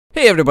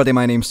Hey everybody,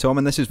 my name's Tom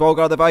and this is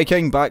Volgarr the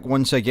Viking, back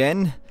once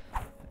again.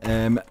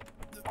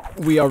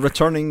 We are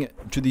returning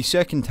to the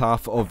second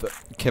half of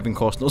Kevin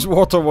Costner's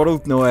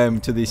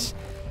Waterworld, to this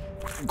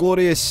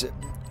glorious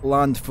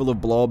land full of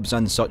blobs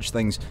and such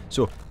things.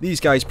 So, these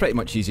guys, pretty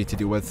much easy to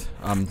deal with,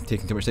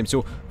 taking too much time.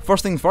 So,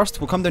 first thing first,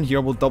 we'll come down here,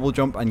 we'll double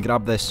jump and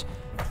grab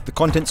the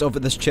contents of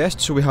this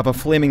chest. So we have a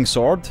flaming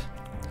sword,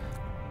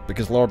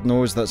 because Lord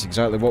knows that's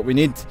exactly what we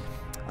need.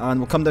 And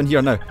we'll come down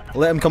here now.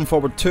 Let him come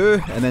forward too,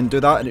 and then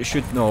do that, and it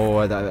should... No,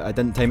 I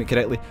didn't time it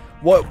correctly.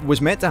 What was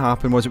meant to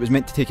happen was it was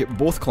meant to take it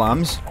both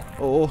clams.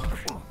 Oh.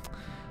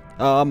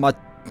 I'm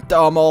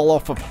all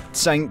off of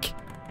sync.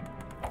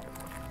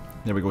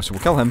 There we go, so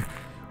we'll kill him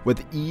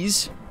with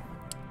ease.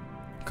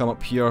 Come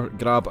up here,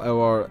 grab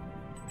our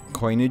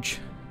coinage.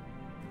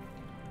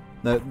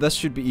 Now, this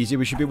should be easy.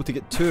 We should be able to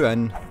get two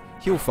in.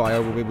 Heal fire,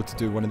 we'll be able to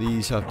do one of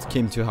these. I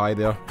came too high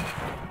there.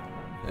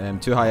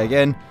 Too high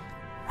again.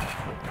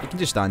 You can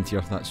just stand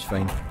here, that's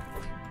fine.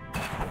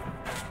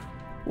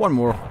 One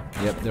more.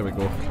 Yep, there we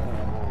go.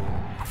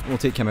 We'll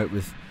take him out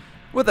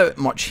without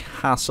much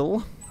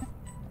hassle.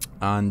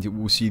 And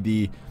we'll see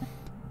the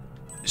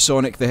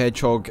Sonic the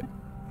Hedgehog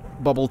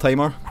bubble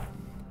timer.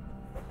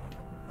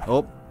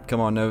 Oh,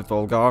 come on now,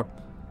 Volgarr.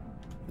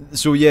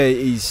 So yeah,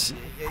 he's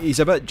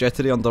a bit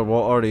jittery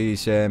underwater.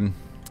 He's a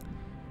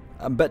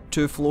bit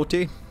too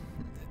floaty.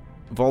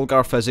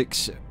 Volgarr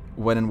physics,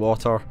 when in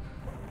water,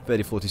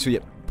 very floaty. So yeah,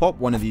 pop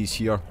one of these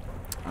here,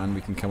 and we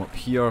can come up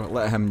here,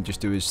 let him just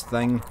do his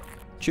thing.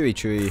 Chewy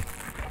chewy.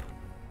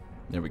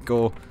 There we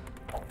go.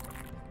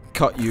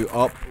 Cut you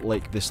up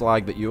like the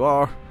slag that you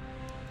are.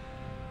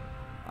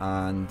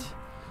 And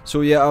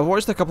so yeah, I've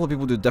watched a couple of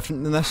people do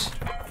different than this.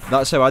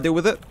 That's how I deal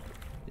with it.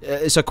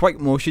 It's a quick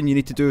motion. You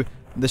need to do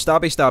the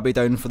stabby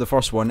down for the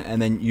first one,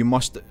 and then you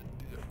must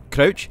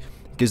crouch,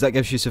 because that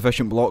gives you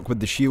sufficient block with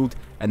the shield,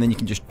 and then you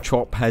can just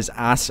chop his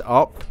ass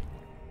up.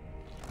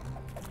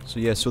 So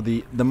yeah, so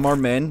the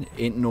mermen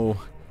ain't no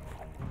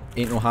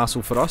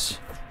hassle for us.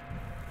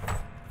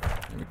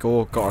 There we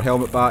go, got our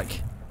helmet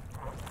back.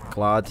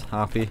 Glad,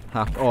 happy.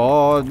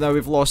 Oh, now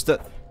we've lost it.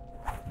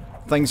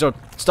 Things are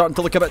starting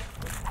to look a bit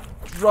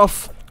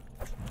rough.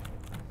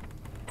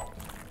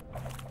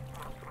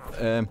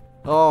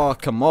 Oh,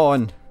 come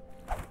on.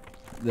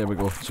 There we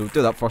go, so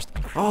do that first.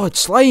 Oh, it's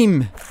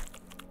slime!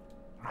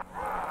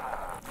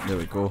 There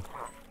we go.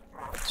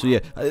 So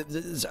yeah,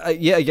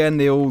 yet again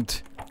the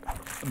old...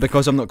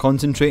 Because I'm not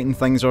concentrating,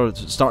 things are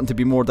starting to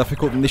be more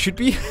difficult than they should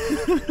be.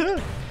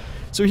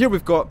 So here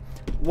we've got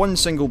one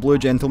single blue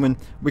gentleman.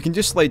 We can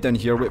just slide down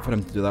here, wait for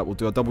him to do that. We'll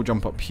do a double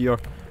jump up here,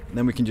 and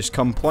then we can just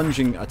come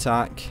plunging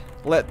attack.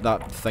 Let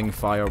that thing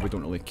fire, we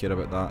don't really care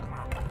about that.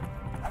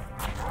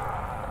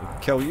 We'll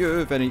kill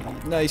you, very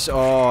nice.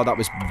 Oh, that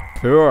was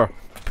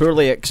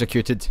poorly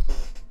executed.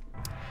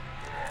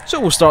 So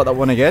we'll start that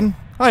one again.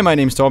 Hi, my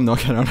name's Tom, no,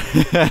 kidding.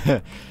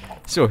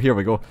 So here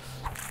we go.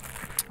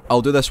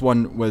 I'll do this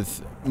one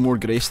with more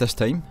grace this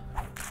time.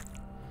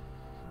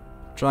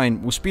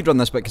 We'll speedrun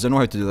this bit because I know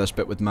how to do this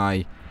bit with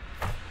my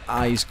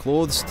eyes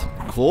clothed.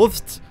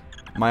 Clothed?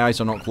 My eyes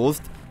are not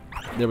clothed.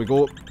 There we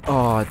go.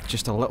 Oh,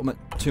 just a little bit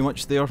too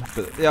much there.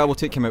 But yeah, we'll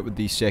take him out with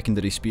the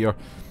secondary spear.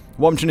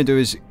 What I'm trying to do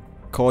is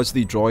cause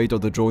the droid or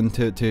the drone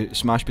to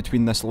smash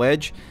between this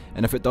ledge.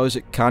 And if it does,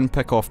 it can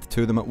pick off the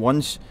two of them at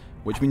once,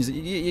 which means that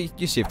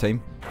you save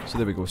time. So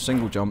there we go.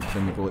 Single jump,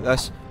 then we go like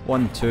this.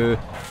 1, 2...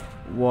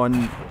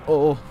 1.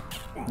 Oh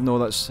no,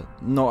 that's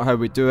not how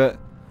we do it.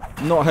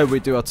 Not how we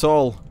do at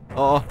all.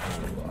 Oh,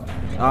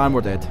 and we're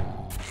dead.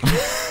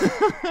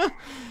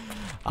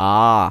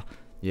 Ah,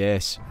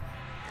 yes.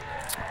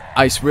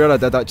 I swear I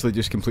did actually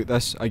just complete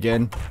this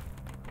again.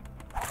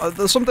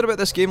 There's something about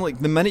this game, like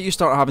the minute you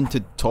start having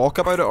to talk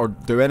about it or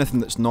do anything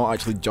that's not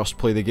actually just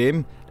play the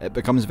game, it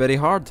becomes very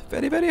hard.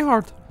 Very, very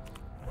hard.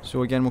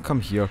 So again, we'll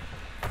come here.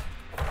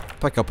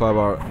 Pick up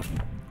our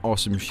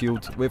awesome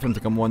shield. Wait for him to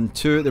come. 1,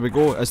 2. There we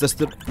go. Is this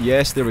the...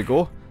 Yes, there we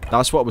go.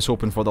 That's what I was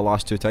hoping for the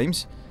last two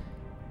times.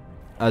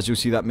 As you'll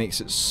see, that makes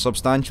it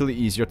substantially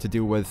easier to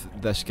deal with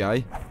this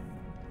guy.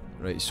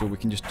 Right, so we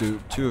can just do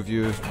 2 of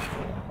you.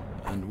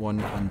 And 1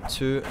 and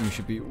 2. And we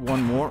should be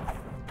 1 more.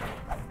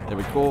 There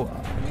we go.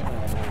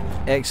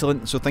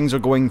 Excellent. So things are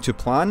going to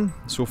plan.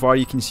 So far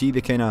you can see the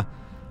kind of...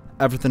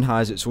 Everything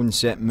has its own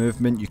set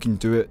movement. You can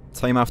do it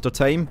time after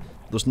time.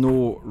 There's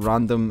no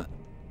random...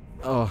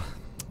 Oh...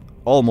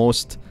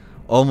 Almost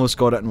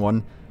got it in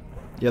one.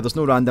 Yeah, there's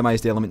no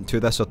randomised element to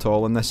this at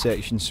all in this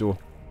section, so...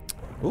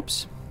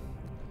 Oops.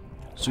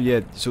 So yeah,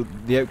 so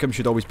the outcome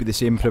should always be the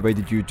same,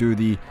 provided you do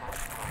the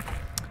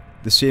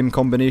same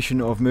combination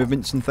of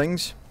movements and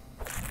things.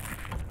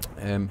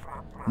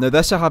 Now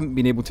this I haven't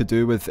been able to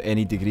do with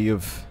any degree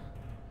of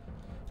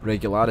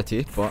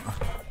regularity, but...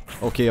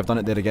 Okay, I've done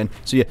it there again.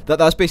 So yeah,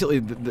 that's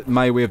basically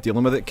my way of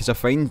dealing with it, because I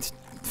find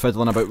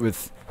fiddling about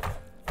with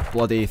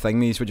bloody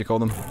thingies, what do you call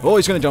them? Oh,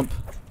 he's gonna jump!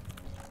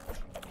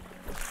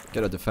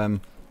 Get rid of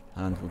him,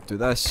 and we'll do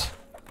this.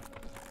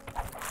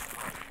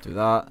 Do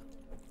that.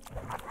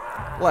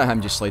 Let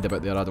him just slide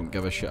about there, I don't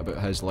give a shit about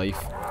his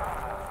life.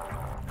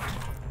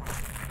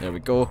 There we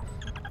go.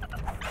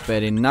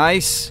 Very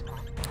nice.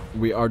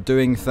 We are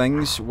doing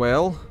things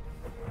well.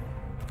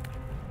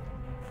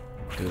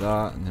 Do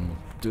that, and then we'll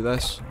do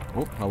this.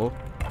 Oh, hello.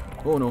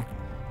 Oh no.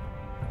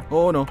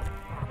 Oh no.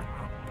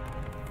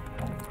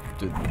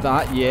 Do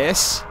that,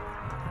 yes.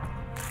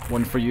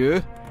 One for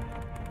you.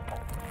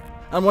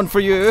 And one for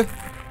you.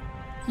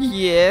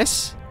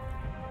 Yes.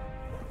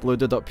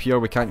 Loaded up here,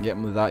 we can't get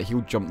him with that.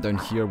 He'll jump down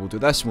here. We'll do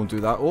this and we'll do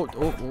that. Oh,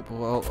 oh, oh,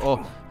 oh,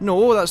 oh.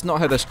 No, that's not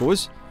how this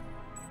goes.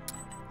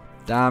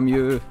 Damn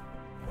you.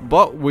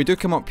 But we do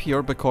come up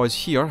here because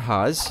here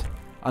has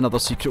another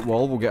secret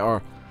wall. We'll get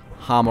our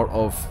hammer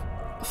of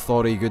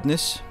Thory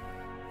goodness.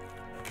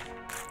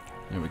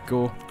 There we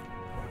go.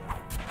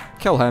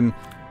 Kill him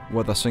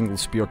with a single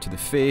spear to the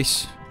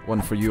face.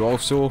 One for you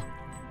also.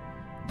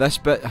 This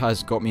bit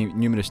has got me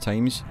numerous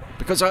times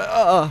because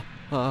there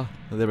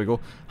we go.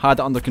 Had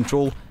it under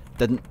control.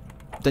 Didn't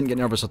get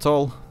nervous at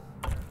all.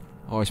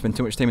 Oh, I spent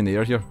too much time in the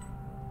air here.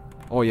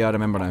 Oh yeah, I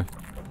remember now.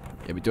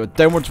 Yeah, we do a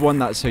downwards one.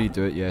 That's how you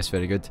do it. Yes,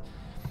 very good.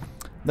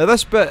 Now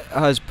this bit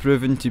has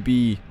proven to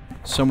be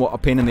somewhat a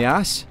pain in the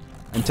ass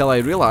until I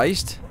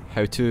realised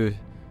how to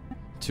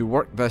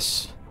work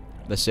this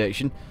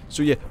section.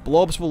 So yeah,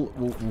 blobs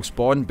will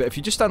spawn, but if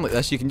you just stand like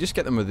this, you can just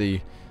get them with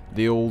the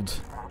old.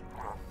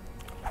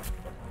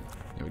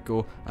 There we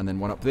go, and then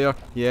one up there.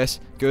 Yes,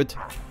 good.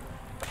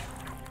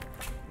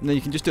 And then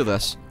you can just do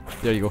this.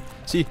 There you go.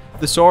 See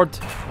the sword.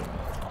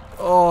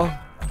 Oh,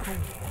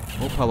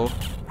 oh, hello.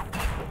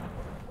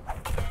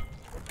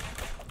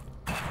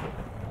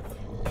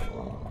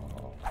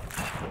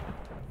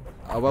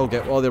 I will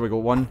get. Oh, there we go.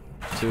 1,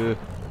 2,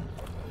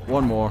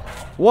 one more.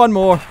 One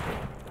more.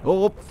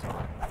 Oh,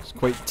 it's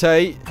quite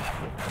tight.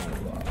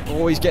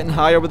 Oh, he's getting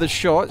higher with his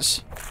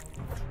shots.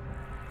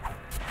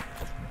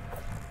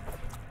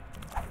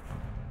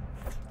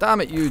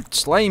 Damn it, you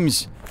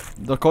slimes.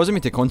 They're causing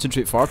me to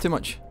concentrate far too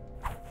much.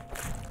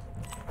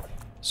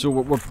 So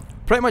we're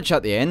pretty much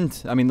at the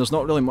end. I mean, there's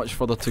not really much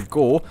further to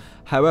go.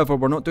 However,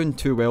 we're not doing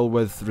too well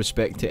with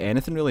respect to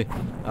anything, really.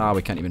 Ah,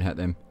 we can't even hit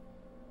them.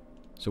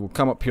 So we'll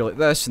come up here like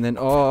this, and then,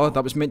 oh,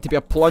 that was meant to be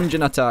a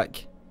plunging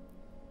attack.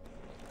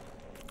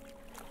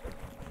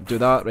 Do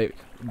that, right.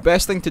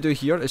 Best thing to do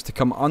here is to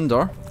come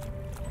under.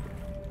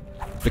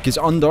 Because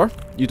under,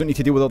 you don't need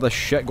to deal with all this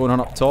shit going on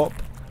up top,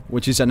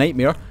 which is a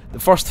nightmare. The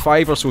first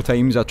 5 or so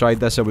times I tried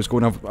this, I was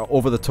going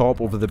over the top,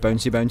 over the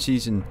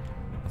bouncies, and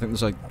I think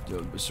there's like,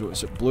 so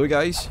is it blue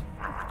guys?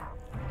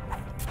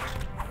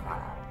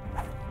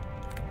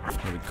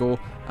 There we go,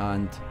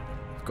 and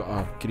we've got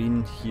a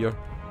green here.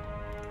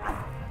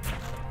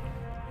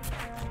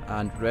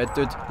 And red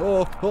dude.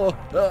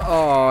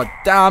 Oh,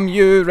 damn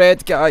you,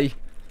 red guy.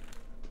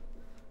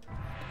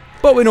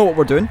 But we know what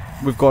we're doing.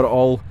 We've got it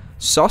all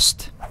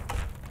sussed.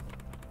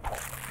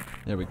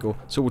 There we go.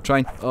 So we'll try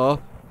and... I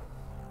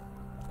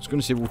was going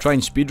to say we'll try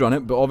and speedrun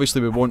it, but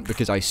obviously we won't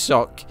because I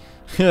suck.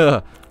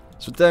 So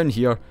down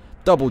here,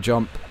 double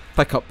jump,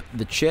 pick up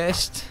the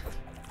chest.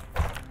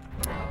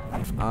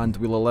 And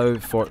we'll allow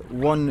for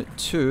 1,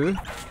 2.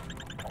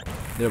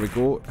 There we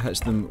go.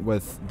 Hits them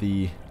with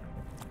the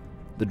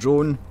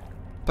drone.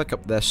 Pick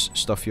up this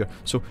stuff here.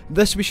 So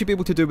this we should be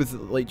able to do with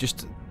like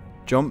just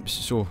jumps.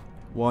 So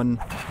 1,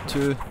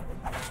 2,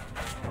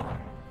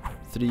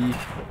 3,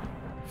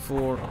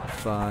 4,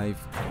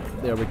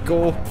 5. There we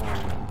go.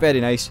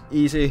 Very nice,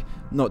 easy,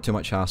 not too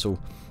much hassle.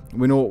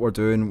 We know what we're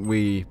doing.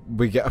 We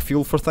get a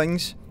feel for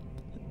things,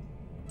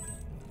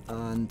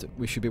 and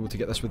we should be able to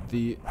get this with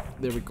the.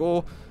 There we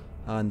go,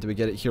 and we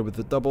get it here with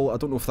the double. I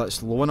don't know if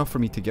that's low enough for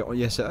me to get. Oh,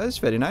 yes, it is.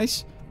 Very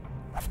nice.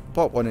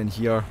 Pop one in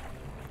here.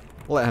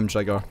 Let him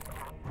trigger.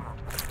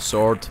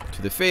 Sword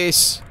to the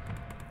face.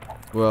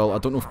 Well, I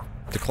don't know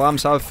if the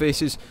clams have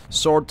faces.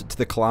 Sword to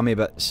the clammy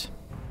bits.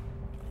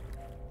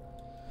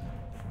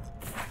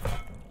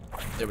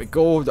 There we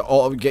go.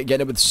 Oh, I'm getting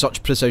it with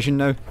such precision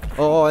now.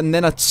 Oh, and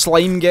then a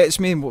slime gets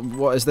me.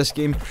 What is this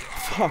game?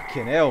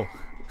 Fucking hell.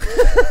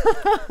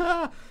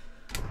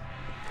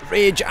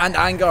 Rage and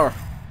anger.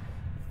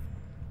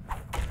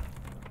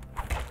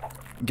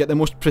 Get the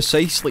most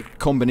precise like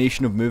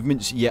combination of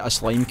movements, yet a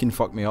slime can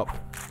fuck me up.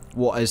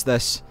 What is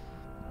this?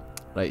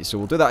 Right, so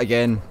we'll do that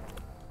again.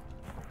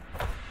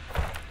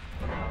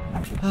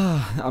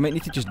 I might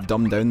need to just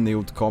dumb down the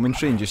old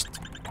commentary and just...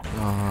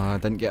 I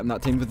didn't get him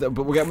that time, but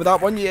we'll get him with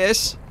that one,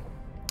 yes!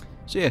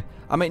 So yeah,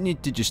 I might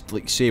need to just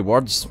like say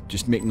words,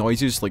 just make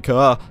noises like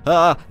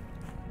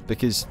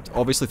because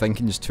obviously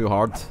thinking is too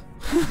hard.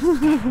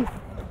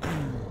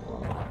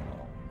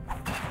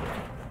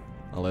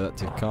 Allow that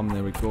to come,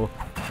 there we go. We'll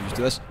just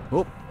do this.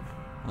 Oh!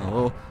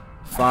 Hello.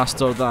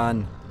 Faster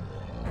than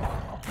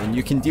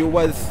you can deal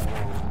with.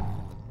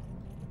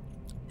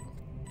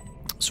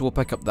 So we'll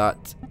pick up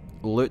that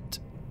loot.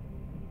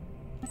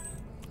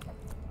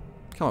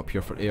 Come up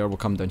here for air, we'll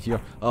come down here.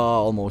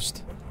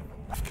 Almost.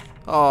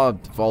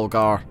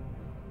 Volgarr.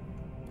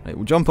 Right,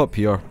 we'll jump up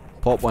here,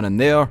 pop one in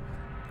there,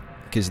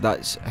 because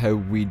that's how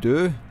we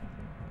do.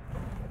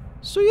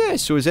 So yeah,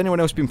 so has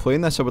anyone else been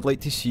playing this? I would like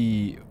to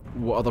see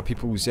what other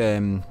people's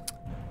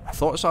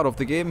thoughts are of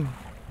the game.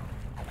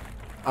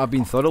 I've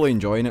been thoroughly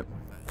enjoying it.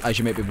 as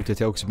you might be able to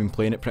tell because I've been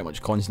playing it pretty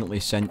much constantly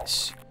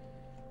since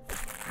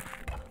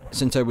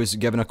I was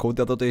given a code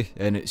the other day,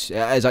 and it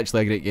is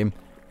actually a great game.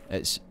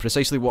 It's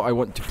precisely what I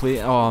want to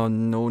play. Oh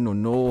no, no,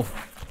 no.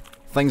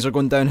 Things are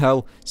going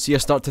downhill. See, I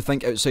start to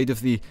think outside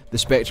of the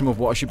spectrum of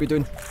what I should be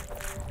doing.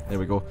 There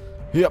we go.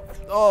 Yep.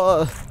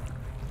 Oh,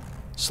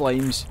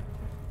 slimes.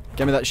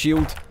 Give me that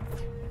shield.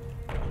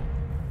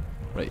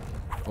 Right.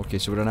 Okay,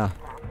 so we're in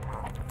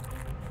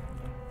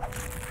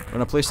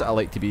a place that I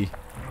like to be.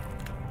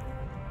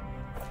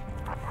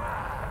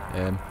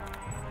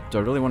 Do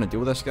I really want to deal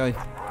with this guy?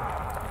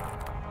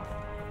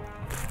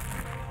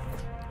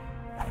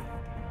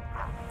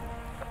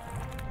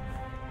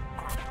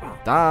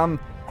 Damn!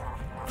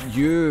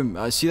 You!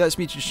 See, that's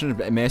me just trying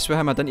to mess with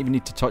him. I didn't even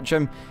need to touch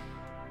him.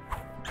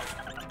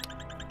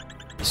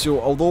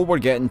 So, although we're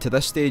getting to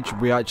this stage,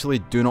 we actually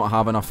do not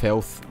have enough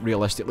health,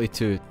 realistically,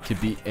 to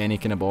beat any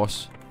kind of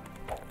boss.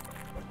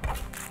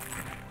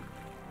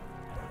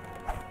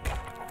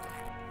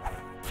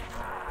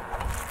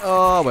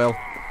 Oh, well.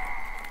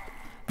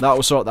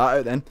 That'll sort that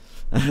out then.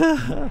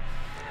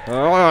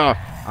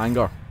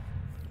 Anger.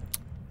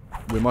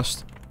 We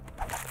must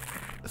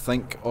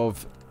think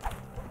of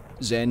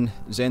Zen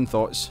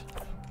thoughts.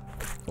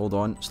 Hold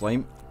on,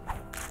 slime.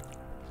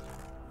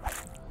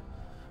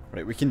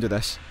 Right, we can do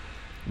this.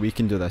 We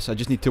can do this. I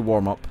just need to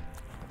warm up.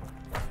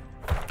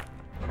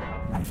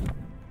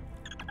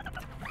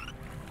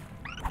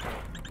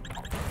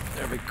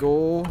 There we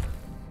go.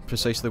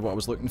 Precisely what I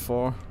was looking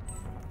for.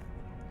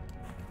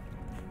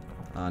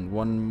 And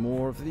one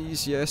more of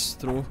these, yes,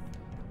 throw.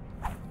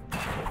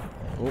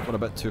 Oh, we're a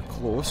bit too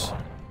close.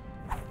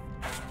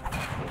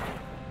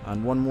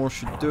 And one more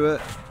should do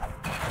it.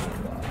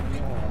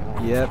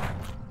 Yep.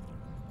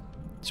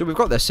 So we've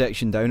got this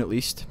section down at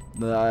least.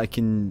 That I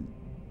can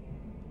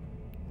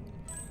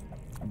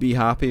be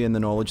happy in the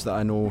knowledge that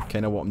I know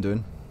kind of what I'm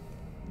doing.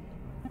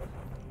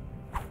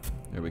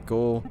 There we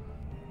go.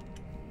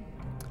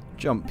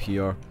 Jump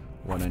here.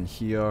 One in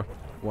here.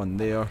 One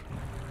there.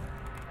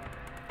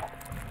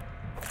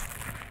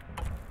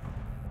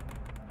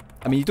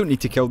 I mean, you don't need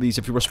to kill these.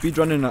 If you were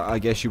speedrunning, I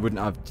guess you wouldn't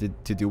have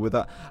to deal with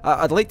that.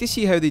 I'd like to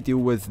see how they deal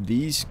with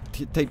these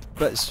type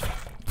bits.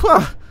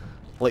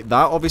 Like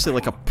that, obviously,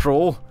 like a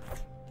pro.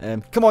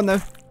 Come on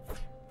now.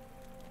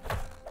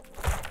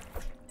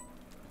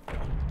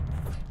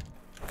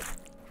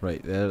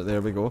 Right,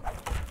 there we go.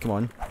 Come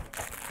on.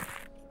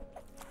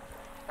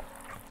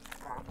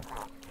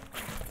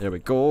 There we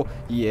go.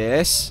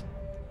 Yes.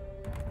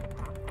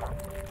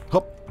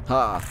 Hop.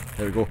 Ha.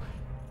 There we go.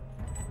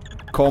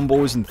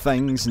 Combos and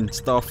things and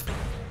stuff.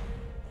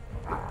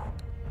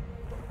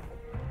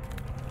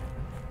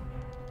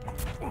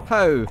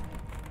 How?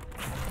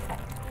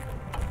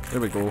 There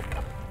we go.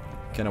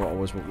 Kind of what I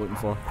was looking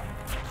for.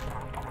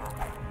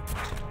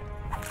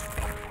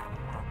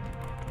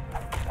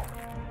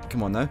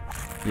 Come on now.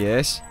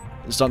 Yes.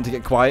 It's starting to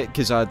get quiet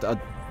because I'm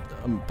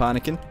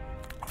panicking.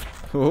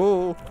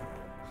 Oh,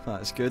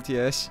 that's good,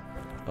 yes.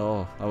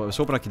 Oh, I was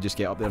hoping I could just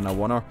get up there and I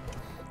won her.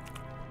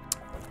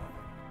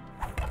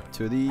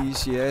 Two of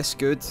these, yes,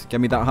 good.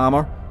 Give me that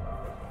hammer.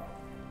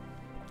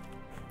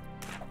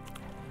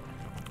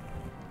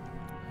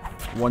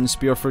 One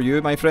spear for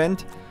you, my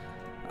friend.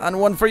 And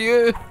one for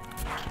you!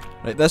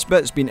 Right, this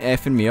bit's been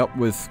effing me up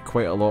with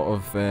quite a lot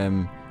of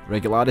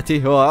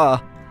regularity.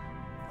 Ah!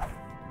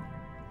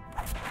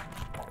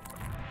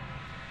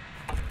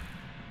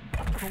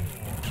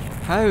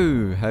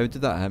 How? How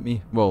did that hit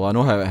me? Well, I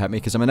know how it hit me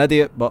because I'm an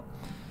idiot, but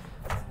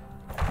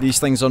these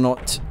things are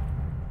not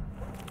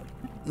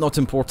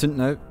important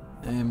now.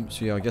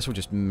 So yeah, I guess we'll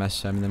just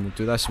miss him and then we'll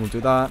do this and we'll do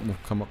that and we'll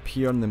come up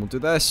here and then we'll do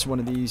this, one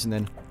of these, and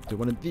then do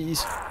one of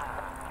these.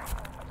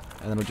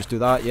 And then we'll just do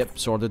that, yep,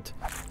 sorted.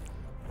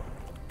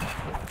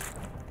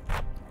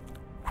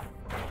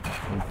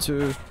 1,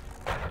 2,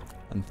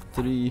 and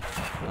 3,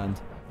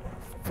 and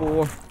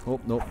 4.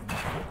 Oh, no.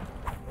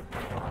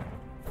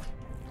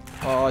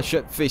 Oh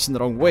shit, facing the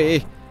wrong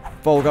way.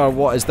 Volgarr,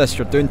 what is this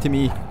you're doing to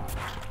me?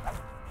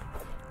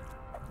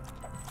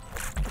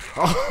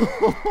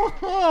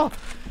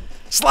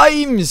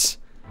 Slimes!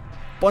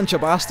 Bunch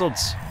of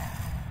bastards.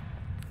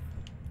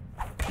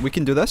 We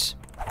can do this.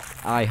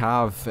 I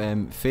have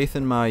faith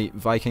in my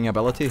Viking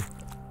ability.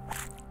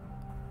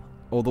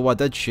 Although I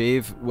did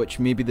shave, which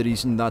may be the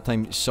reason that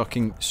I'm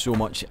sucking so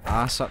much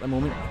ass at the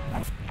moment.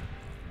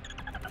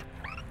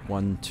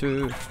 1,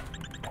 2.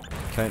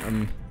 Count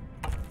them.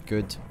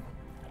 Good.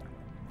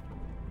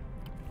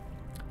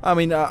 I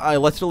mean, I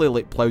literally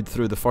like ploughed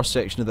through the first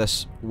section of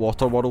this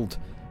water world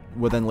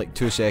within like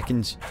 2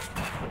 seconds.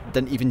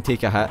 Didn't even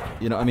take a hit,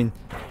 you know what I mean?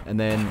 And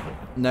then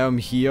now I'm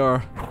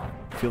here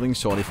feeling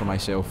sorry for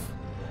myself.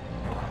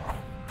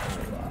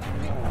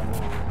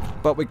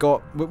 But we've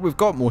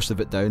got most of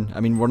it down.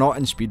 I mean, we're not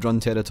in speedrun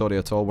territory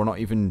at all. We're not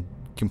even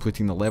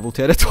completing the level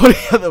territory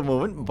at the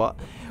moment, but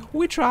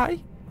we try.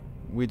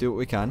 We do what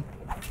we can.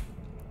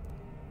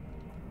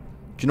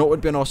 Do you know what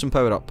would be an awesome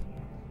power up?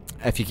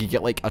 If you could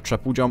get like a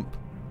triple jump.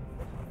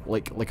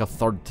 Like a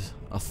third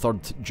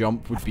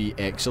jump would be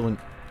excellent.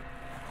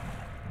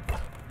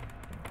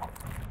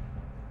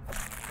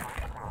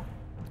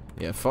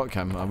 Yeah, fuck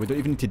him. We don't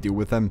even need to deal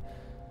with him.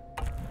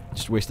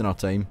 Just wasting our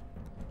time.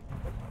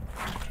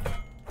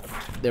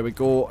 There we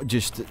go.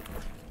 Just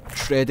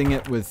shredding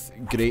it with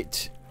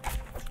greatness.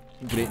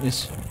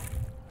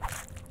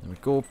 There we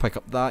go. Pick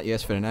up that.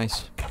 Yes, very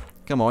nice.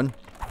 Come on.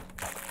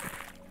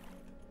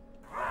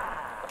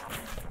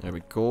 There we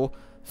go.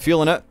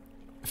 Feeling it.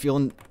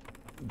 Feeling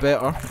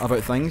better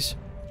about things.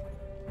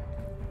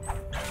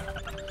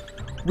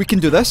 We can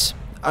do this.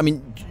 I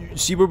mean,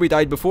 see where we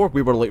died before?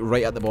 We were like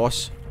right at the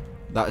boss.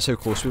 That's how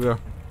close we were.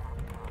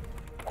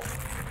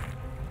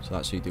 So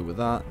that's how you deal with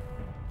that.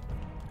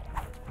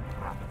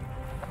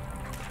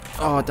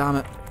 Oh, damn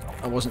it.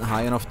 I wasn't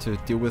high enough to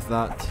deal with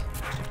that.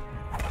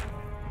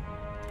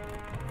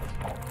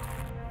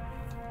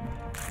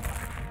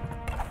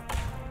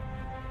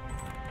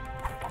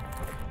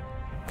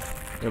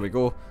 There we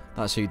go.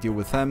 That's how you deal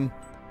with him.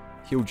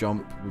 He'll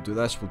jump. We'll do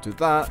this. We'll do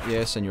that.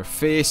 Yes, in your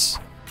face.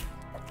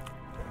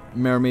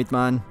 Mermaid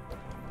man.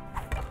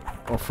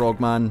 Or frog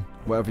man.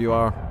 Whatever you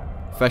are.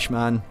 Fish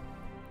man.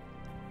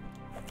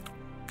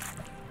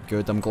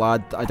 Good. I'm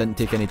glad I didn't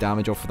take any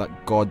damage off of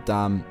that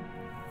goddamn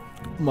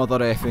mother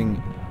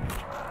effing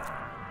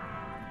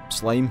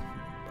slime.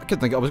 I couldn't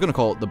think. I was going to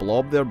call it the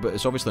blob there, but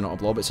it's obviously not a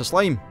blob. It's a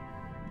slime.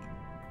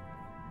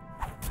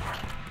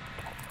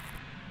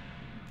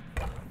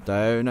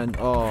 Down and...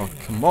 oh,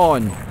 come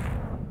on.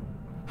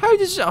 How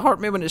does it hurt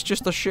me when it's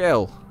just a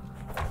shell?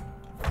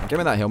 Give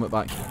me that helmet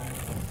back.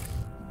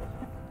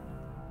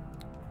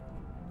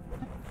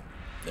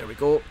 There we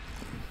go.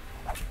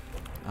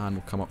 And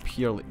we'll come up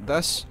here like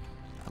this.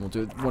 And we'll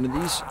do one of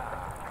these.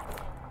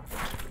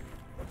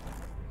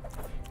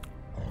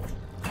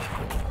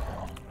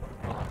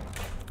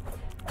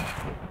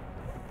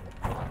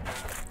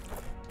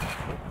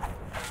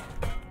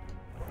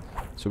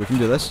 So we can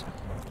do this.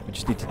 We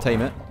just need to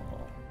time it.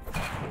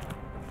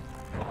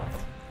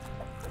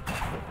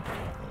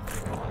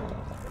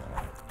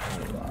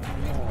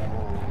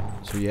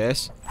 So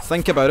yes,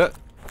 think about it.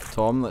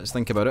 Tom, let's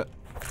think about it.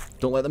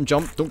 Don't let them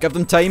jump. Don't give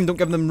them time. Don't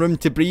give them room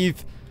to breathe.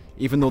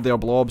 Even though they are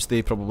blobs,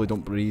 they probably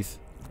don't breathe.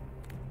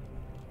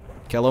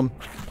 Kill him.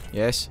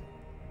 Yes.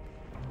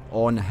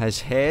 On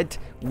his head,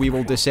 we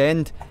will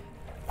descend.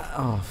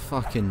 Oh,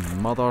 fucking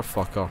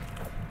motherfucker.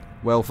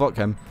 Well, fuck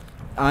him.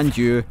 And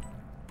you.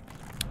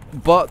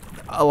 But,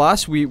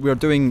 alas, we're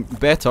doing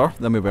better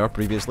than we were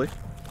previously.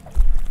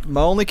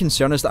 My only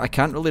concern is that I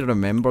can't really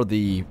remember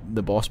the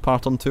boss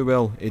pattern too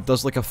well. It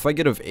does like a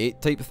figure of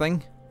 8 type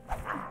thing.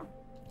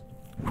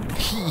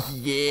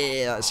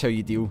 Yeah, that's how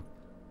you deal.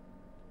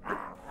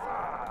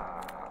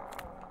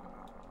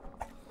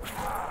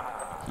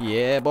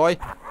 Yeah, boy.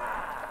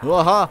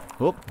 Waha!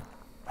 Oh.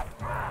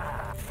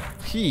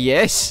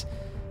 Yes!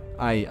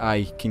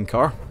 I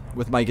concur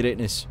with my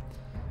greatness.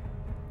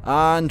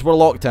 And we're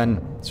locked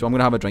in, so I'm going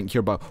to have a drink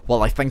here but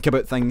while I think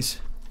about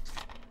things.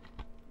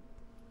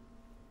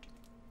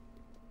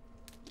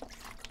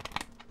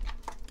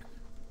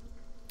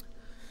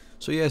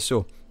 So yeah,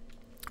 so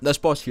this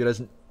boss here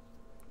isn't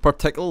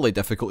particularly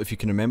difficult if you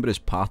can remember his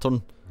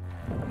pattern.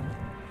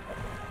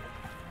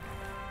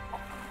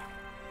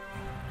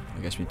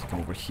 I guess we need to come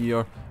over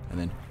here, and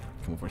then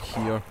come over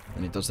here,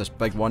 and he does this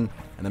big one,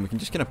 and then we can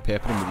just kind of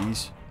pepper him with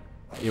these.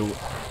 He'll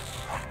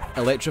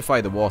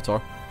electrify the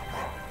water.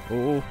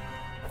 Oh.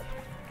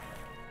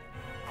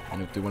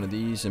 And he'll do one of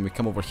these, and we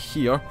come over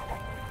here.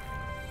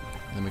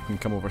 And then we can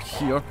come over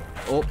here.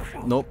 Oh,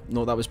 no,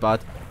 no, that was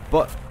bad.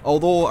 But,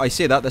 although I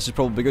say that, this is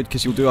probably good,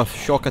 because he'll do a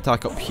shock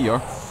attack up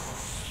here.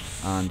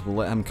 And we'll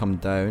let him come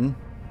down.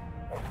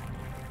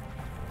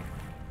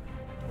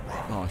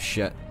 Oh,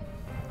 shit.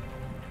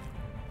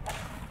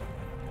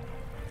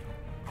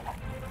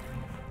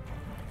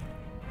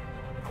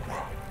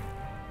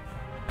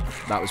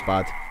 That was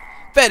bad.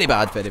 Very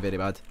bad, very, very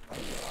bad.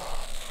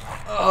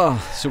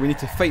 So we need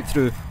to fight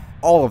through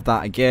all of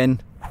that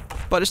again.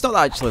 But it's not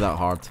actually that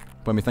hard,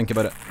 when we think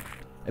about it.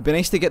 It'd be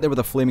nice to get there with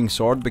a flaming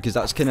sword, because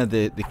that's kind of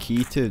the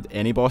key to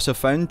any boss I've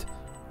found.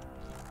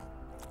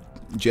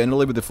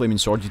 Generally, with the flaming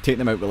sword, you take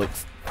them out with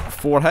like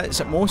 4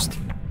 hits at most.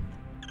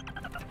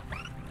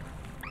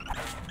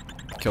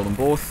 Kill them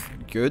both.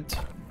 Good.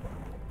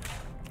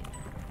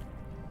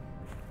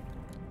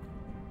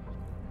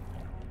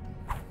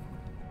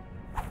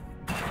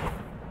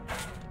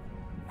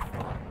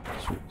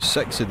 So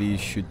 6 of these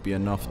should be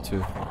enough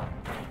to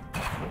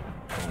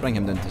bring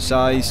him down to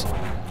size.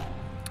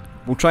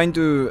 We'll try and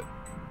do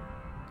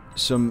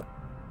some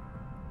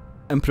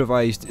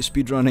improvised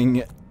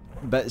speedrunning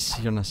bits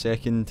here in a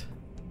second.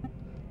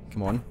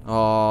 Come on.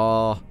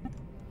 Oh,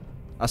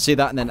 I say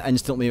that and then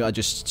instantly I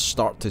just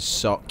start to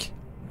suck.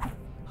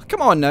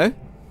 Come on now.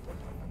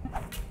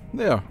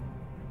 There.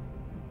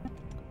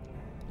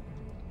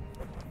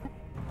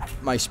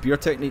 My spear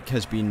technique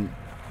has been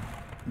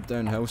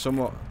downhill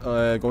somewhat.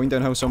 Going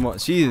downhill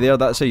somewhat. See there,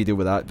 that's how you deal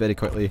with that very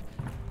quickly.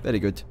 Very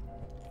good.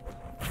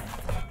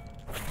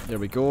 There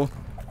we go.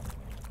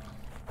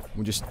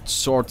 We'll just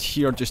sword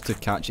here just to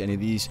catch any of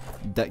these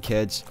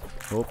dickheads.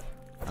 Oh.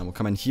 And we'll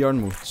come in here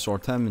and we'll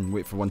sword him and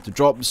wait for one to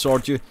drop and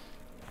sword you.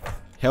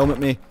 Helmet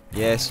me.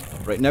 Yes.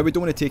 Right, now we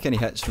don't want to take any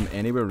hits from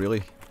anywhere,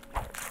 really.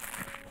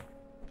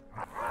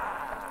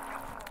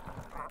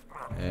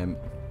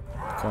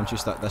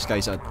 Conscious that this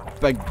guy's a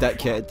big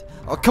dickhead.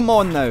 Oh, come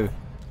on now!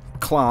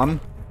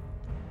 Clam.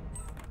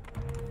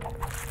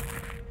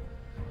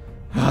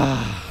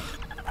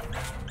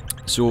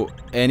 So,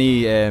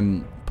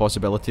 any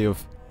possibility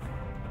of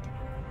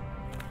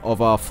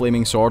a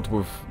flaming sword,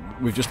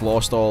 we've just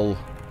lost all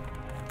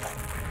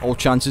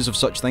chances of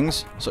such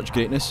things, such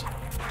greatness.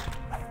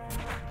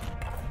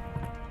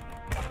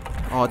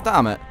 Oh,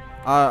 damn it.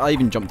 I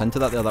even jumped into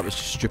that there, that was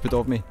just stupid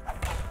of me.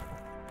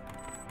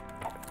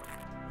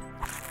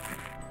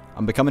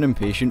 I'm becoming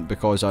impatient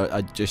because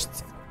I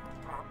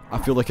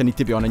feel like I need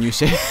to be on a new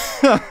set.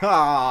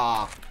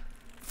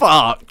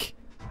 Fuck!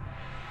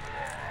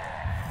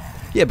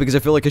 Yeah, because I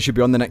feel like I should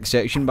be on the next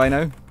section by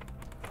now.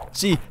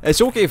 See, it's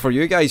okay for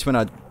you guys when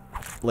I,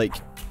 like,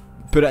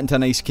 put it into a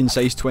nice,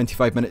 concise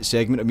 25-minute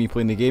segment of me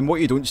playing the game. What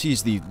you don't see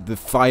is the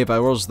 5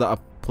 hours that I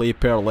play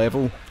per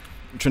level,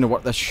 trying to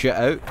work this shit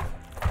out.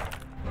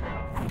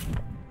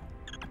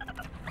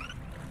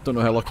 Don't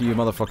know how lucky you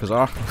motherfuckers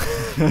are.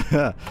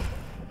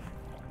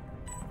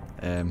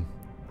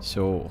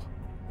 So,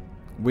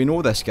 we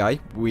know this guy.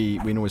 We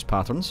know his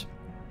patterns.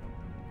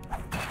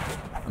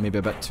 Maybe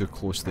a bit too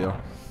close there.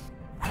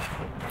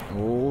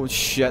 Oh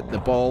shit, the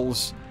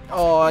balls.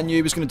 Oh, I knew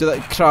he was going to do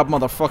that crab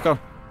motherfucker.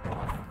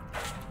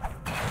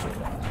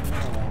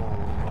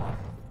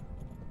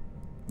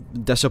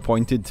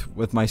 Disappointed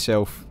with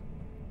myself.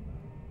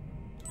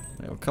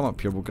 Right, I'll come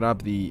up here, we'll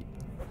grab the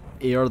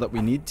air that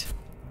we need.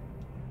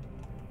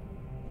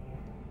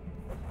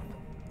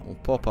 We'll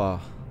pop a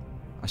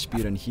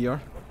spear in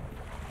here.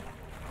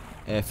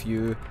 F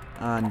you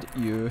and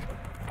you.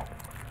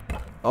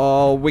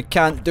 Oh, we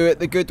can't do it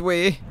the good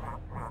way.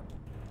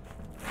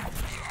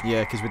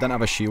 Yeah, because we didn't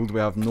have a shield, we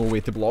have no way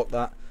to block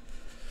that.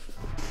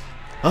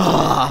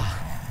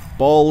 Ah!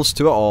 Balls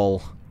to it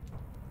all.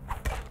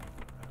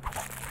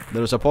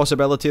 There's a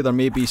possibility there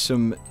may be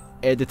some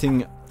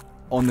editing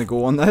on the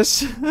go on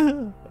this.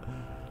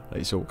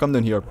 Right, so come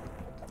down here.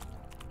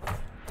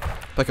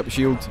 Pick up the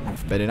shield.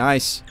 Very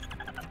nice.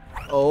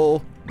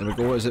 Oh, there we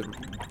go. Is it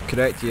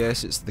correct?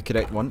 Yes, it's the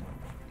correct one.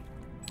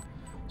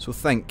 So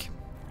think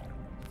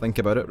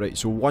about it. Right,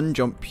 so one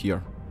jump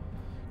here.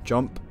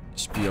 Jump,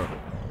 spear.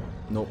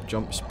 Nope,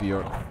 jump,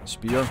 spear,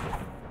 spear.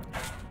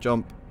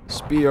 Jump,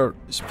 spear,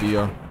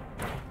 spear.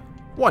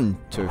 1,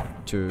 2,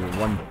 2,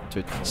 1,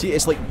 2. See,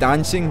 it's like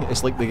dancing.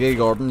 It's like the Gay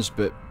Gordons,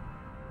 but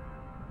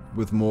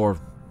with more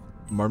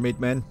mermaid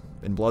men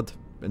in blood,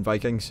 in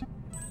Vikings,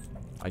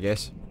 I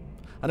guess.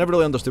 I never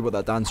really understood what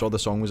that dance or the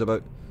song was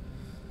about.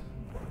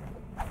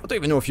 I don't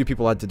even know if you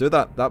people had to do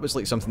that. That was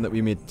like something that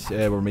we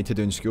were made to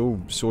do in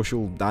school.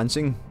 Social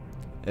dancing.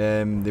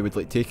 They would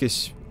like take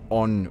us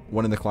on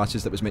one of the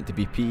classes that was meant to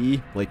be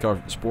PE, like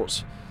our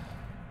sports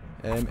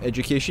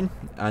education,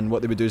 and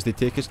what they would do is they'd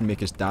take us and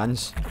make us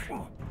dance.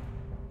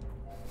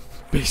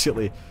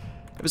 Basically,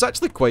 it was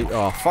actually quite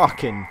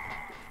fucking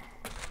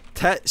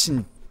tits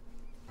and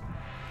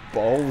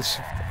balls.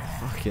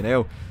 Fucking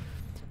hell.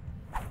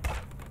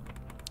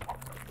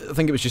 I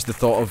think it was just the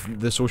thought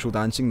of the social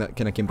dancing that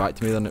kind of came back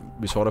to me, then it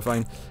was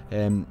horrifying.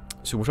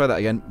 So we'll try that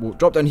again. We'll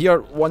drop down here.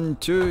 1,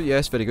 2.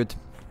 Yes, very good.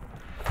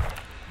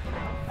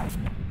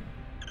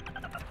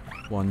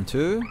 1,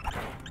 2.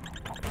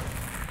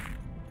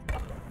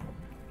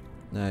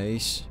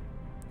 Nice.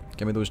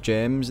 Give me those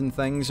gems and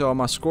things. Oh,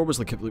 my score was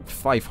like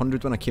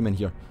 500 when I came in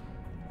here.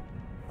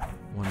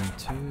 1,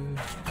 2.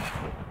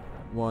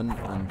 1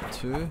 and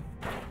 2.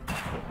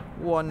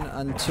 1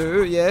 and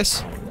 2.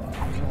 Yes.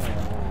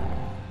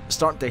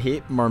 Starting to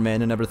hate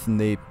mermen and everything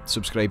they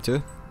subscribe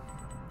to.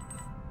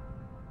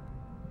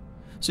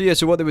 So yeah,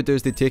 so what they would do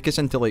is they'd take us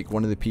into like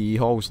one of the PE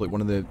halls, like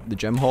one of the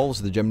gym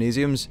halls, the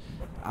gymnasiums,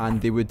 and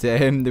they would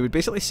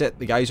basically sit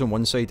the guys on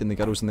one side and the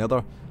girls on the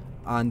other,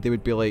 and they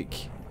would be like,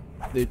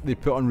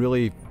 they'd put on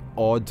really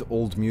odd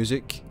old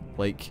music,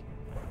 like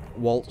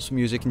waltz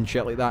music and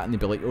shit like that, and they'd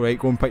be like, alright,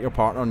 go and pick your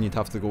partner, and you'd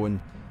have to go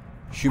and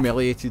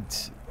humiliated.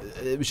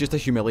 It was just a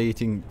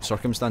humiliating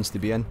circumstance to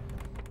be in.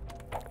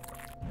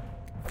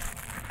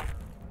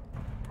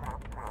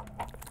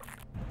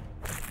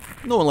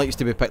 No one likes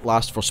to be picked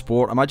last for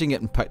sport. Imagine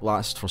getting picked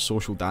last for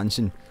social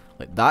dancing.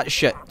 Like, that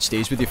shit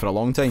stays with you for a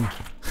long time.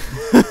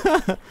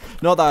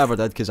 Not that I ever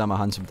did, because I'm a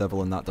handsome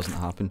devil and that doesn't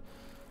happen.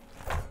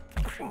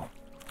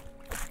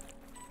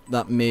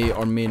 That may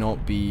or may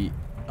not be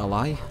a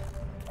lie.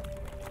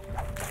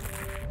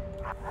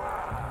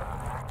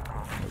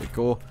 There we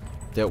go.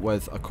 Dealt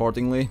with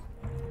accordingly.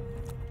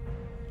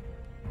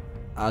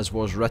 As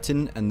was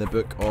written in the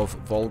book of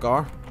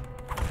Volgarr.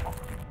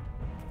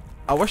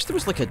 I wish there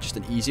was like just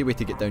an easy way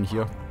to get down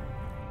here.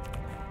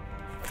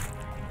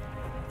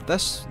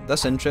 This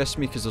interests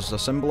me because there's a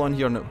symbol on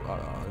here. And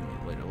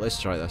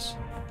let's try this.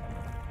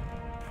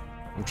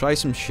 We'll try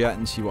some shit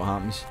and see what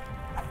happens.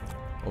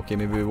 Okay,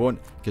 maybe we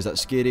won't because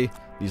that's scary.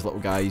 These little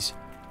guys.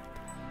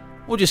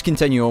 We'll just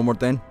continue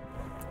onward then.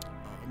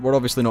 We're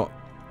obviously not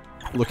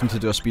looking to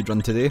do a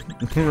speedrun today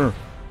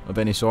of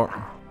any sort.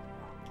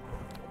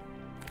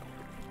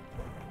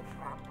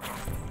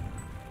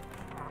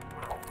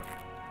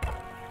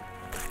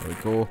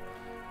 we go.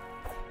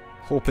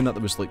 Hoping that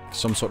there was like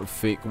some sort of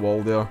fake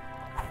wall there.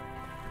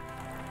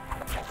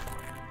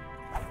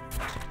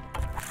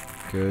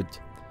 Good.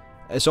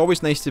 It's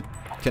always nice to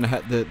kind of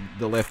hit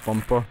the left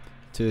bumper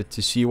to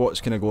see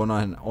what's kind of going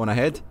on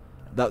ahead.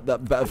 That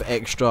bit of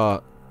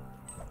extra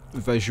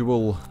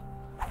visual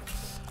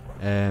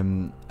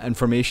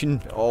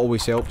information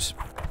always helps.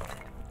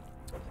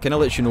 Kind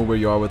of lets you know where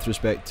you are with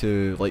respect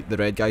to like the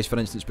red guys, for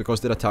instance,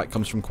 because their attack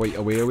comes from quite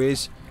a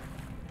ways,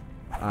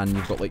 and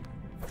you've got like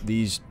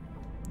these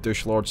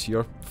douche lords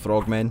here,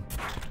 frogmen.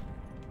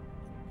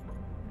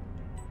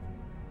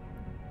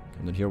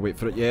 Come in here, wait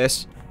for it.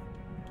 Yes.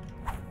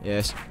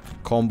 Yes.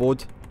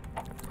 Comboed.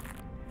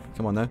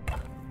 Come on now.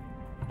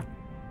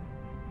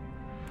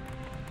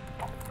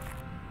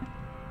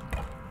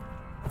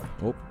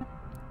 Oh.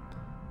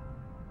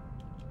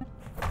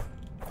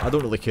 I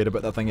don't really care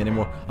about that thing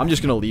anymore. I'm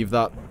just gonna leave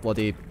that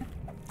bloody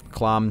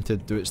clam to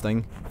do its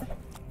thing.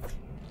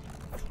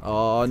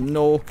 Oh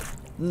no.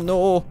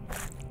 No.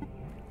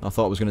 I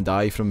thought I was gonna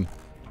die from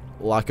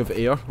lack of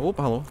air. Oh,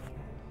 hello.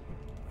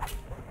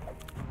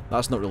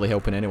 That's not really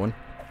helping anyone.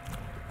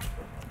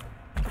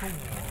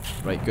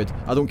 Right, good.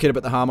 I don't care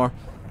about the hammer.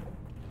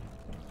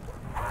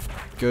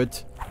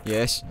 Good.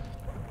 Yes.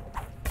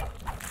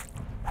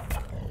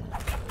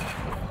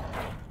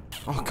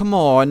 Oh, come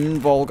on,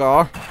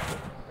 Volgarr.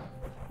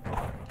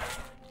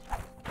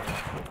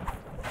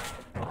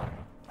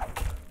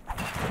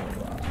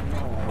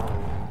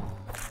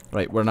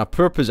 Right, we're in a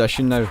poor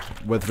position now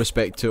with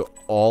respect to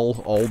all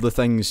the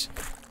things.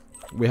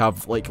 We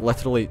have, like,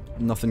 literally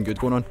nothing good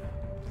going on.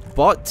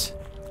 But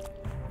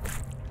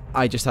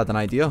I just had an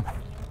idea.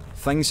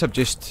 Things have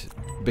just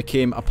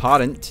became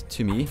apparent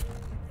to me,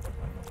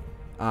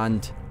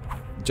 and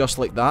just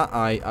like that,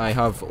 I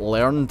have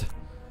learned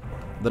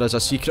there is a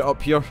secret up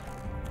here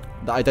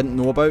that I didn't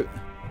know about.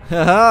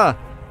 Haha!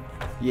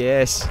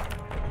 Yes.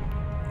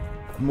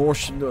 More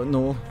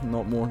no,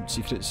 not more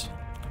secrets.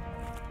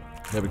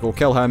 There we go,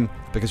 kill him,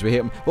 because we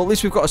hate him. Well, at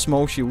least we've got a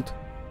small shield.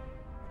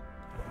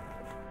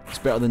 It's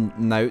better than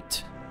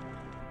Nout.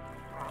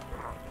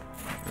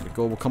 There we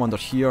go, we'll come under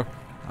here,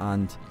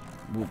 and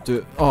we'll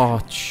do... Oh,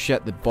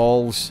 shit, the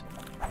balls.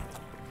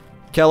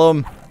 Kill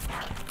them.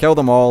 Kill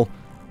them all.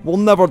 We'll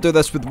never do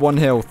this with 1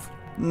 health.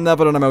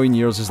 Never in a million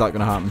years is that going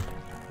to happen.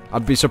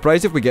 I'd be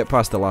surprised if we get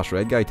past the last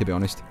red guy, to be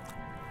honest.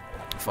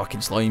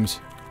 Fucking slimes.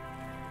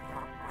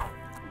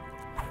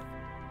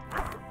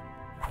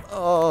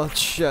 Oh,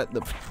 shit.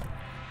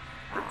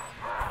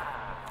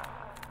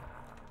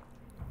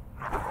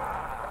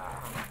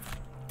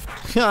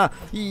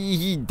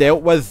 He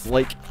dealt with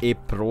like a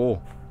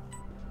pro.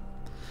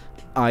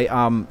 I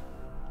am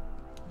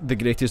the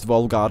greatest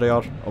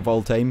Volgarrier of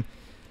all time.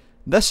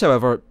 This,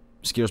 however,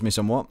 scares me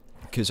somewhat,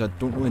 because I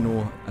don't really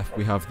know if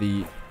we have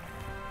the...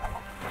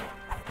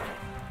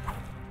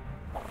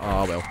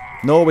 Ah, well.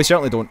 No, we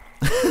certainly don't.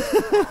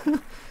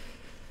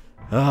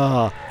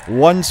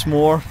 Once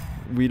more,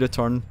 we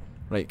return.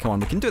 Right, come on,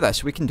 we can do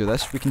this, we can do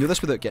this. We can do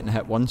this without getting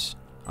hit once.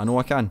 I know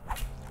I can.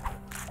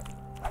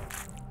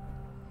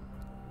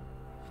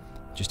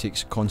 Just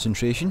takes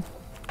concentration.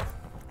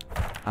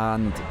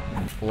 And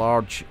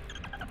large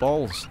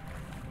balls.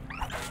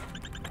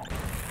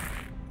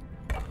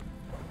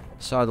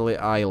 Sadly,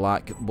 I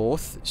lack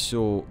both,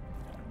 so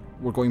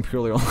we're going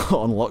purely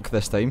on luck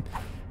this time.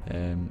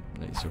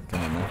 Right, so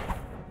come on now.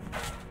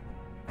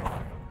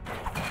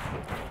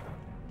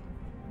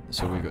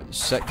 So we've got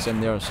 6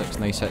 in there, 6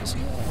 nice hits,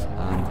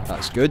 and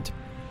that's good.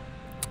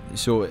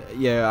 So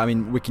yeah, I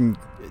mean, we can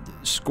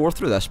score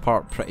through this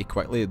part pretty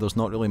quickly. There's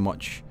not really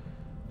much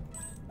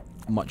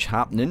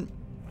happening.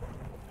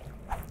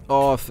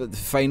 Oh,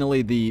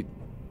 finally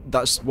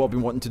that's what I've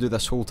been wanting to do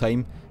this whole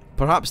time.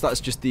 Perhaps that's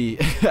just the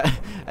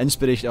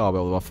inspiration. Oh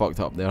well, I fucked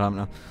up there, haven't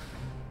I?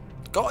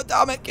 God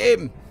damn it,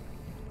 game!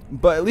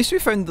 But at least we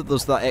found that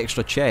there's that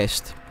extra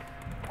chest,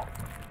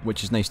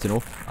 which is nice to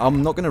know.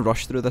 I'm not going to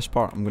rush through this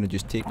part. I'm going to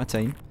just take my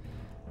time.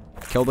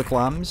 Kill the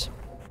clams.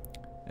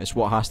 It's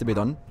what has to be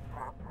done.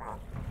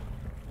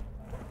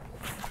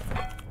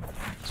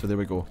 So there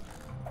we go.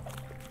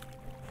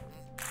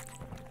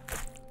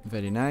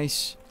 Very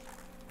nice.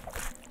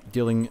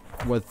 Dealing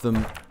with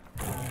them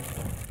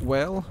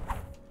well.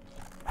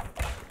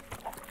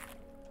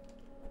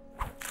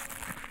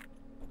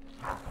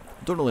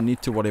 Don't really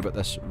need to worry about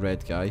this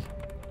red guy.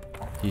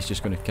 He's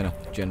just going to kind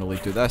of generally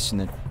do this and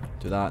then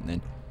do that and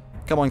then...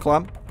 Come on,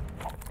 clam.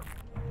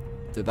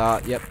 Do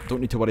that. Yep,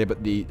 don't need to worry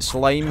about the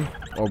slime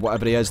or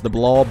whatever he is, the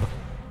blob.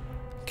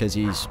 Because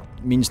he's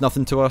means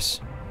nothing to us.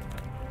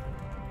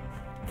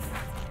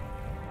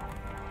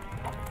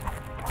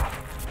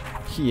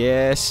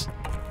 Yes.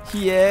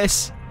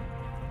 Yes.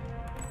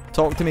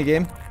 Talk to me,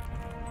 game.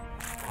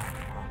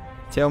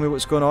 Tell me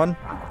what's going on.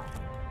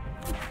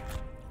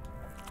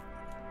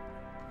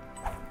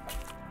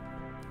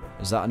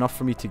 Is that enough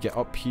for me to get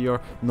up here?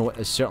 No, it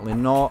is certainly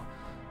not.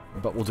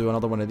 But we'll do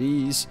another one of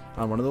these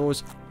and one of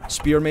those.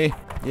 Spear me.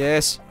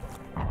 Yes.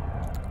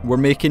 We're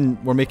making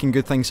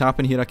good things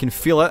happen here. I can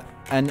feel it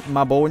in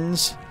my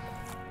bones.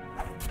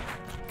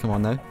 Come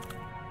on now.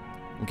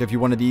 We'll give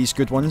you one of these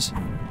good ones.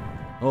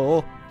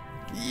 Oh,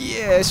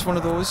 yes, one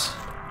of those.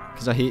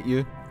 Because I hate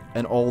you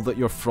and all that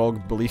your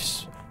frog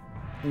beliefs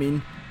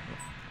mean.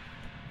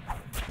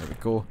 There we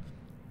go.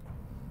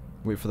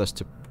 Wait for this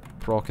to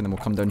proc and then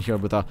we'll come down here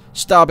with a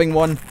stabbing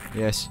one.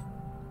 Yes.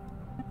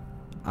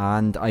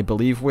 And I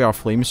believe we are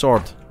flame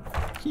sword.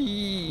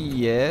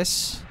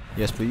 Yes.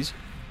 Yes, please.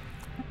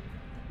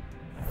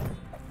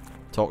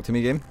 Talk to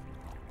me, game.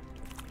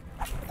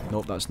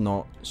 Nope, that's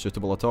not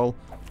suitable at all.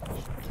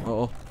 Uh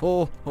oh.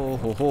 Oh, oh,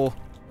 ho, ho.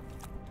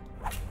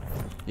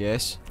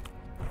 Yes.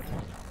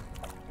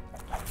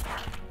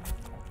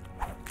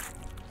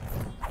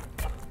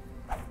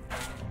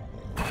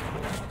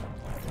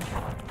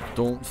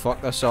 Don't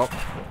fuck this up.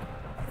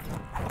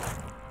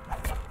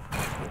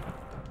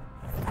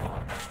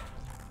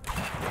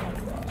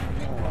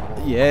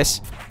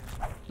 Yes.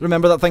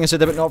 Remember that thing I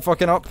said about not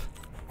fucking up?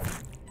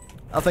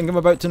 I think I'm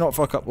about to not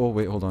fuck up. Oh,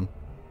 wait, hold on.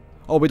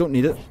 Oh, we don't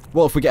need it.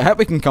 Well, if we get hit,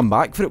 we can come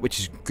back for it, which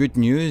is good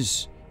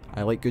news.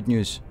 I like good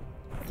news.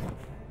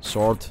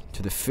 Sword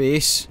to the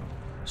face.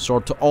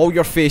 Sword to all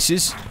your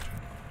faces.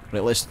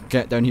 Right, let's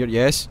get down here.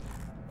 Yes.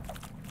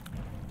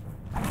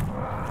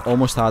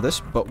 Almost had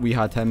us, but we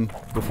had him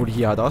before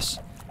he had us.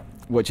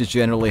 Which is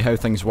generally how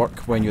things work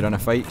when you're in a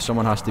fight.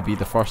 Someone has to be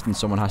the first and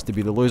someone has to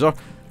be the loser.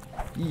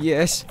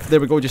 Yes. There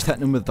we go, just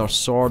hitting him with our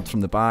sword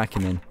from the back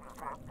and then...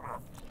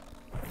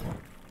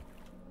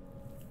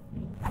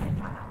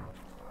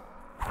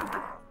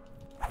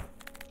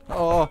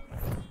 Oh,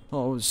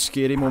 oh,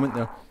 scary moment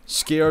there.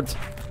 Scared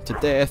to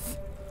death.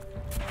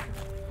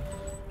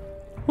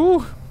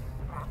 Whew.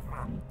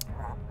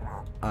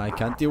 I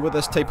can't deal with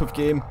this type of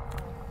game.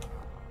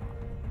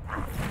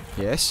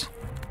 Yes.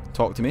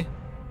 Talk to me.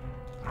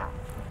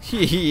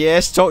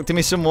 Yes, talk to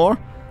me some more.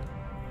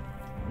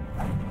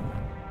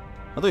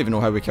 I don't even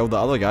know how we killed that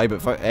other guy,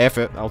 but F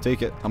it, I'll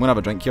take it. I'm gonna have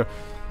a drink here.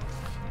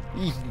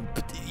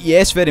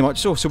 Yes, very much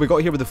so. So we got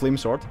here with the flame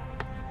sword.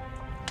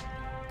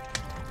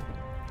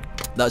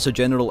 That's a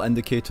general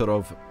indicator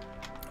of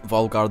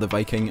Volgarr the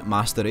Viking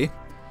mastery.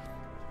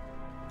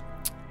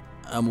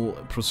 And we'll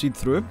proceed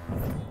through.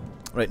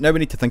 Right, now we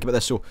need to think about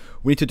this. So,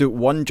 we need to do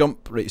one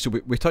jump. Right, so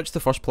we touch the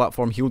first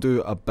platform. He'll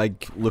do a big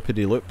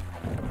loopity-loop.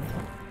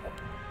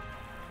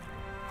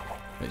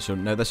 Right, so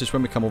now this is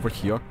when we come over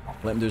here.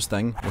 Let him do his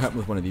thing. We'll hit him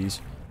with one of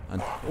these.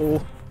 And,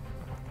 oh.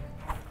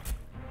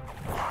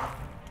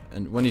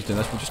 And when he's doing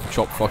this, we'll just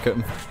chop fuck at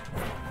him.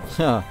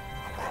 Ha.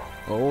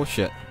 Oh,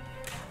 shit.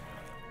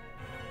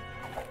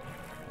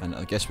 And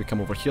I guess we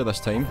come over here this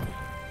time.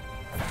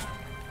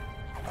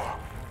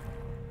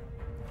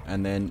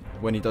 And then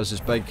when he does his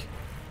big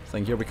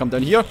thing here, we come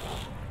down here.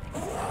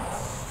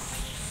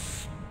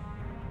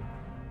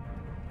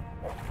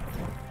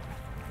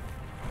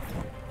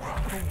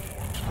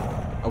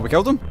 Oh, we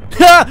killed him?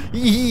 I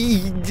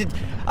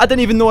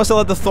didn't even know I still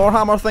had the Thor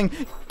hammer thing.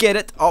 Get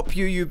it up,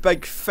 you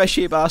big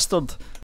fishy bastard.